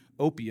not an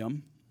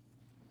opium,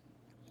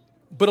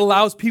 but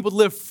allows people to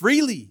live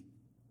freely.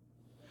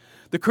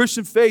 The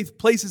Christian faith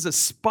places a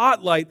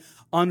spotlight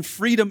on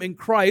freedom in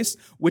Christ,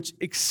 which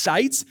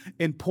excites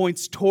and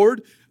points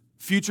toward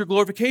future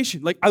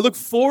glorification. Like, I look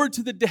forward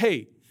to the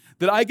day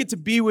that I get to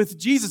be with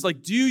Jesus.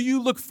 Like, do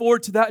you look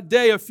forward to that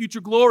day of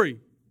future glory?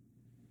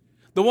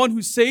 The one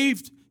who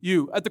saved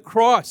you at the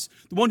cross,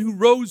 the one who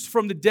rose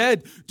from the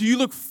dead, do you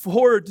look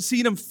forward to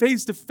seeing him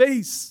face to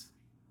face?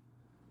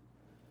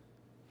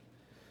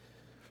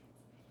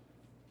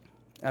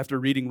 After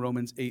reading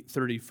Romans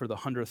 8:30 for the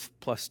 100th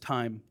plus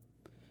time,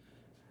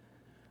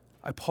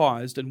 I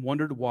paused and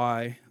wondered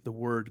why the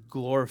word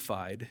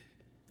glorified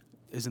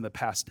is in the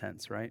past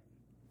tense, right?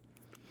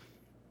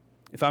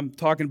 If I'm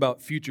talking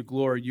about future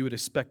glory, you would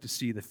expect to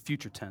see the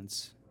future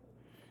tense.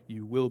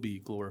 You will be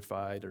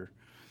glorified,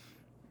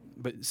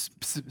 but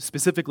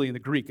specifically in the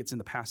Greek, it's in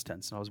the past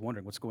tense, and I was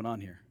wondering what's going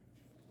on here.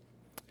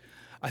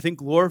 I think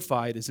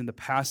glorified is in the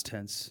past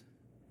tense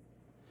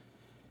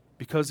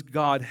because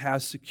God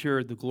has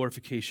secured the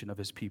glorification of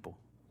his people.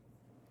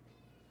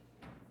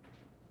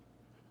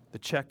 The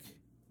check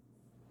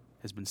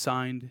has been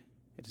signed,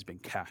 it has been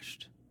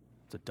cashed.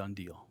 It's a done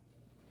deal.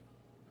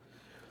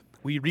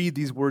 We read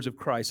these words of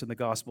Christ in the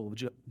Gospel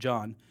of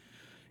John.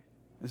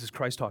 This is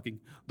Christ talking.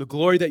 The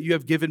glory that you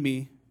have given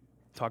me,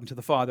 talking to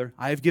the Father,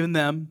 I have given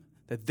them,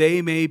 that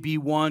they may be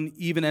one,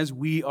 even as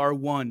we are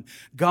one.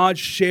 God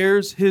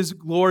shares his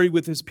glory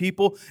with his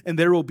people, and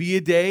there will be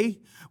a day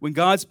when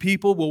God's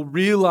people will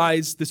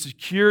realize the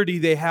security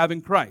they have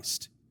in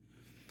Christ.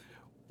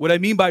 What I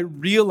mean by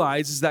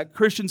realize is that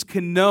Christians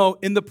can know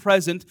in the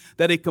present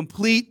that a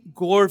complete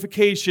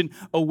glorification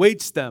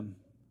awaits them.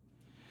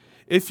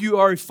 If you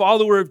are a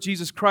follower of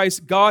Jesus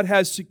Christ, God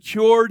has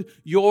secured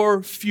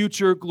your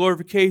future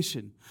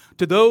glorification.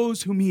 To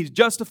those whom he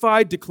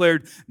justified,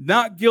 declared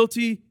not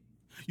guilty,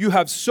 you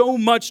have so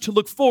much to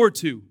look forward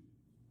to.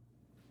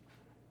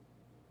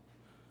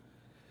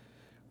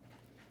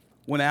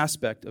 One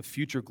aspect of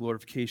future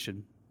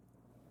glorification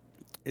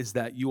is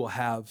that you will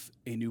have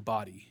a new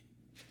body.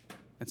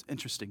 That's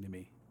interesting to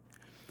me.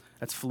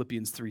 That's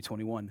Philippians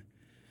 3:21.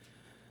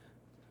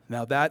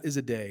 Now that is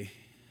a day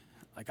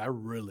I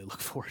really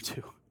look forward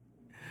to.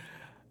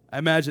 I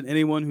imagine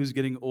anyone who's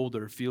getting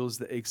older feels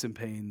the aches and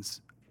pains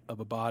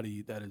of a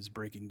body that is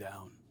breaking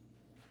down.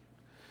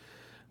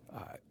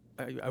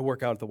 I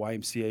work out at the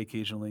YMCA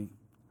occasionally,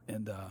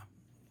 and I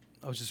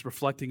was just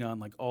reflecting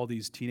on all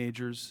these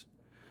teenagers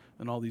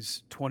and all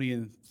these 20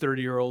 and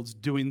 30-year-olds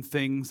doing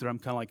things that I'm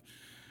kind of like,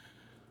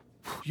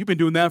 you've been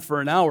doing that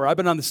for an hour. I've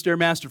been on the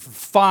Stairmaster for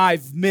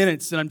 5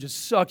 minutes, and I'm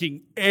just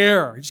sucking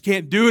air. I just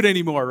can't do it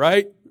anymore,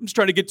 right? I'm just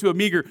trying to get to a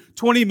meager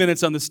 20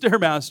 minutes on the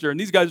Stairmaster, and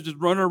these guys are just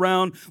running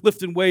around,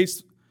 lifting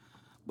weights,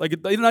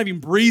 like they're not even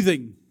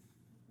breathing.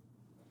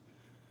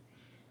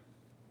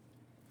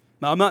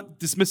 Now, I'm not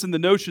dismissing the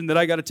notion that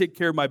I got to take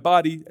care of my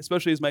body,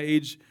 especially as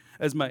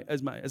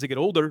I get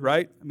older,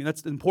 right? I mean,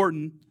 that's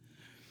important.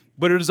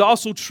 But it is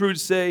also true to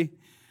say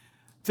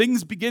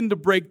things begin to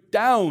break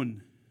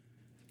down.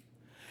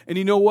 And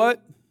you know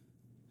what?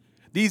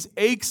 These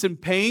aches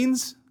and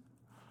pains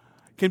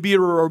can be a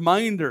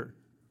reminder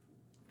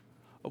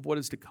of what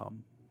is to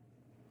come.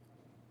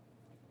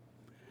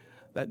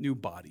 That new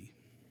body.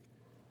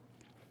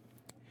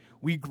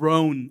 We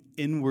groan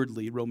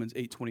inwardly, Romans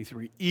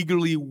 8:23,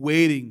 eagerly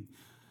waiting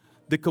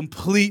the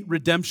complete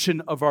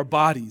redemption of our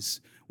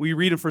bodies. We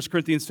read in 1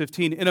 Corinthians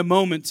 15, in a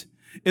moment,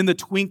 in the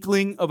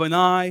twinkling of an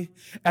eye,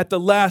 at the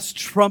last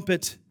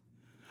trumpet,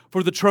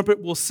 for the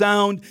trumpet will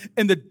sound,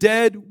 and the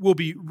dead will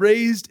be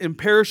raised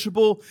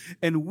imperishable,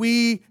 and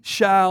we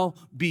shall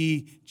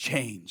be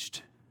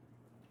changed.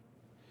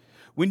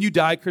 When you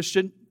die,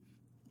 Christian,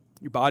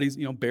 your body's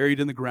buried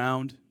in the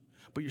ground,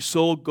 but your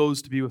soul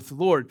goes to be with the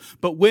Lord.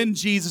 But when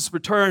Jesus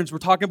returns, we're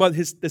talking about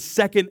the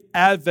second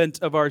advent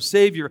of our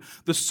Savior.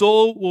 The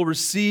soul will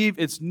receive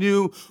its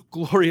new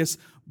glorious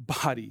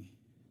body.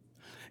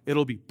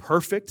 It'll be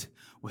perfect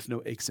with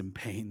no aches and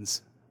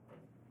pains,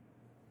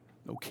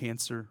 no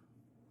cancer,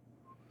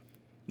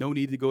 no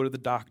need to go to the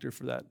doctor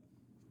for that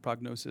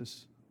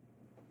prognosis.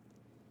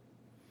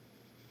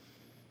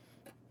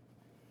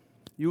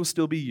 You will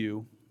still be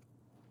you,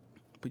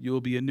 but you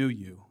will be a new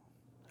you,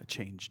 a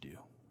changed you.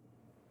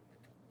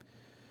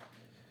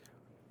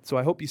 So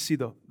I hope you see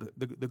the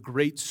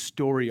great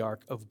story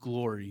arc of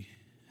glory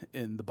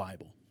in the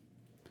Bible.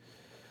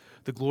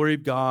 The glory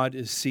of God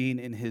is seen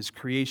in his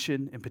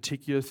creation, in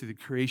particular through the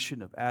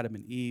creation of Adam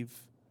and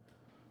Eve.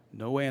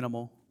 No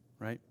animal,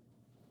 right?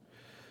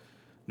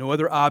 No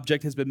other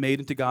object has been made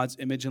into God's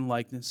image and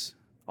likeness.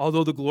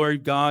 Although the glory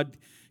of God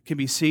can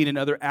be seen in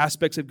other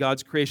aspects of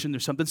God's creation,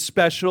 there's something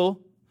special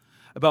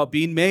about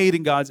being made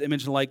in God's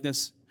image and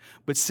likeness.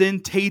 but sin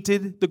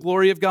tainted the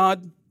glory of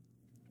God.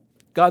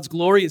 God's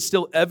glory is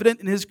still evident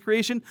in his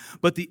creation,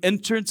 but the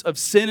entrance of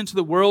sin into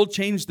the world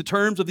changed the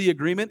terms of the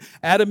agreement.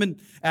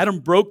 Adam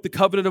broke the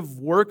covenant of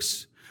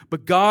works,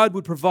 but God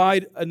would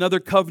provide another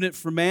covenant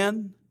for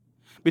man.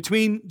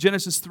 Between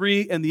Genesis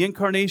 3 and the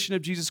incarnation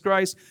of Jesus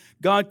Christ,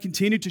 God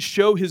continued to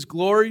show his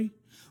glory,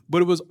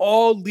 but it was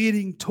all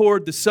leading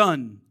toward the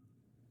Son.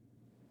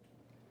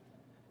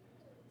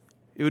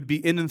 It would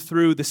be in and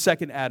through the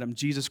second Adam,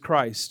 Jesus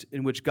Christ,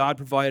 in which God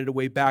provided a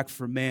way back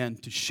for man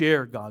to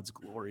share God's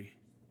glory.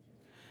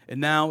 And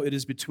now it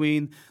is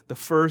between the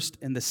first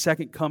and the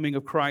second coming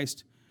of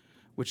Christ,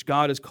 which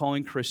God is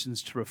calling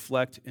Christians to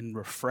reflect and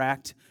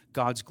refract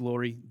God's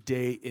glory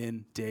day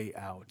in, day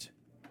out.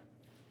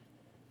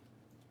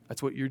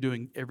 That's what you're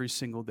doing every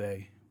single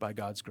day by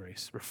God's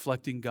grace,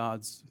 reflecting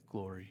God's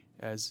glory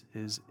as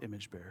his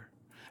image bearer,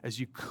 as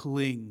you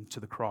cling to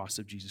the cross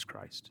of Jesus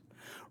Christ.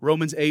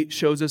 Romans 8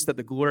 shows us that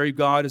the glory of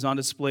God is on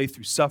display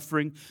through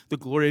suffering. The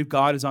glory of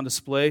God is on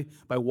display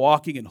by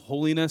walking in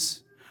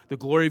holiness. The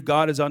glory of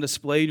God is on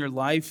display in your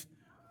life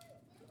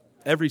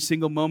every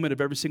single moment of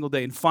every single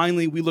day. And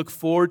finally, we look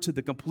forward to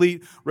the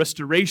complete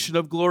restoration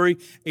of glory,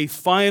 a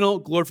final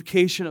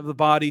glorification of the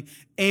body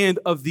and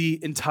of the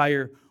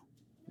entire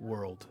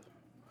world.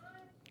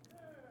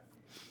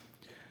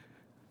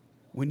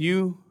 When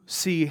you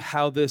see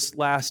how this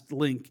last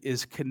link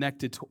is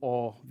connected to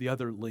all the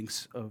other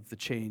links of the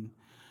chain,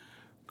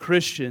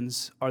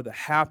 Christians are the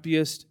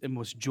happiest and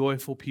most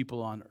joyful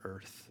people on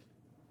earth.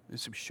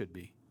 This should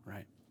be,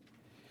 right?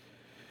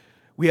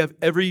 We have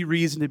every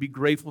reason to be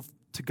grateful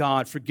to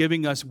God for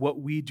giving us what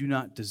we do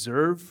not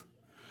deserve,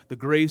 the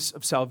grace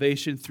of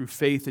salvation through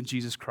faith in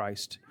Jesus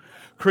Christ.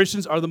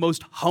 Christians are the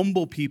most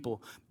humble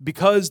people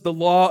because the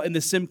law and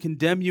the sin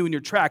condemn you in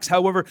your tracks.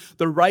 However,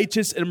 the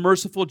righteous and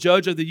merciful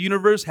judge of the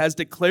universe has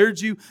declared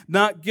you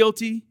not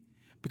guilty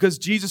because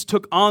Jesus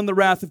took on the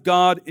wrath of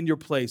God in your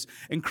place.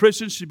 And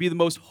Christians should be the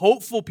most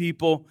hopeful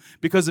people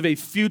because of a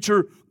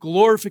future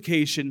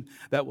glorification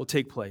that will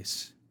take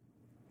place.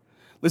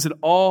 Listen,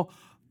 all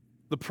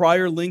the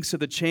prior links of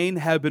the chain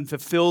have been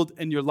fulfilled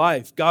in your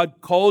life. God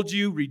called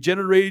you,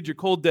 regenerated your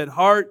cold, dead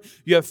heart.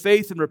 You have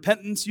faith and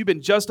repentance. You've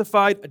been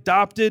justified,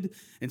 adopted,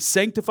 and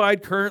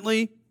sanctified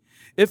currently.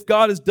 If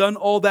God has done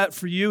all that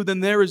for you, then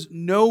there is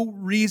no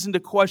reason to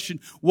question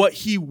what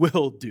he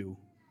will do.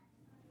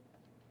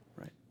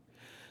 Right?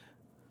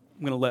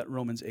 I'm going to let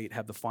Romans 8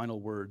 have the final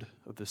word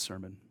of this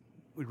sermon.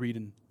 We read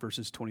in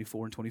verses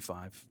 24 and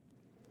 25.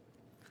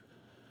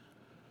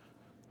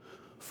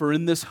 For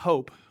in this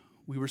hope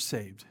we were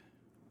saved.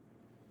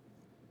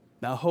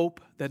 Now hope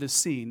that is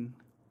seen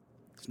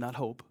is not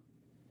hope.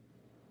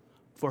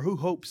 For who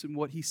hopes in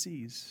what he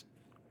sees?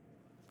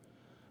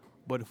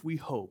 But if we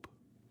hope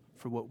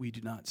for what we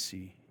do not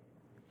see,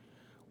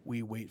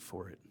 we wait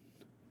for it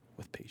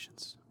with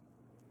patience.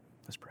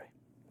 Let's pray.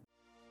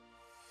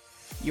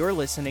 You're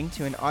listening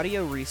to an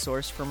audio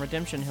resource from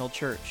Redemption Hill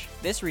Church.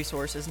 This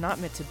resource is not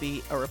meant to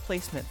be a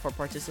replacement for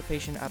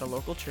participation at a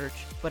local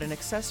church, but an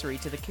accessory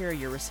to the care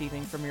you're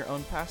receiving from your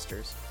own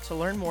pastors. To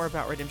learn more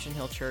about Redemption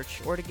Hill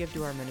Church or to give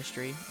to our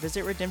ministry,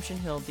 visit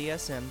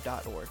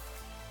redemptionhilldsm.org.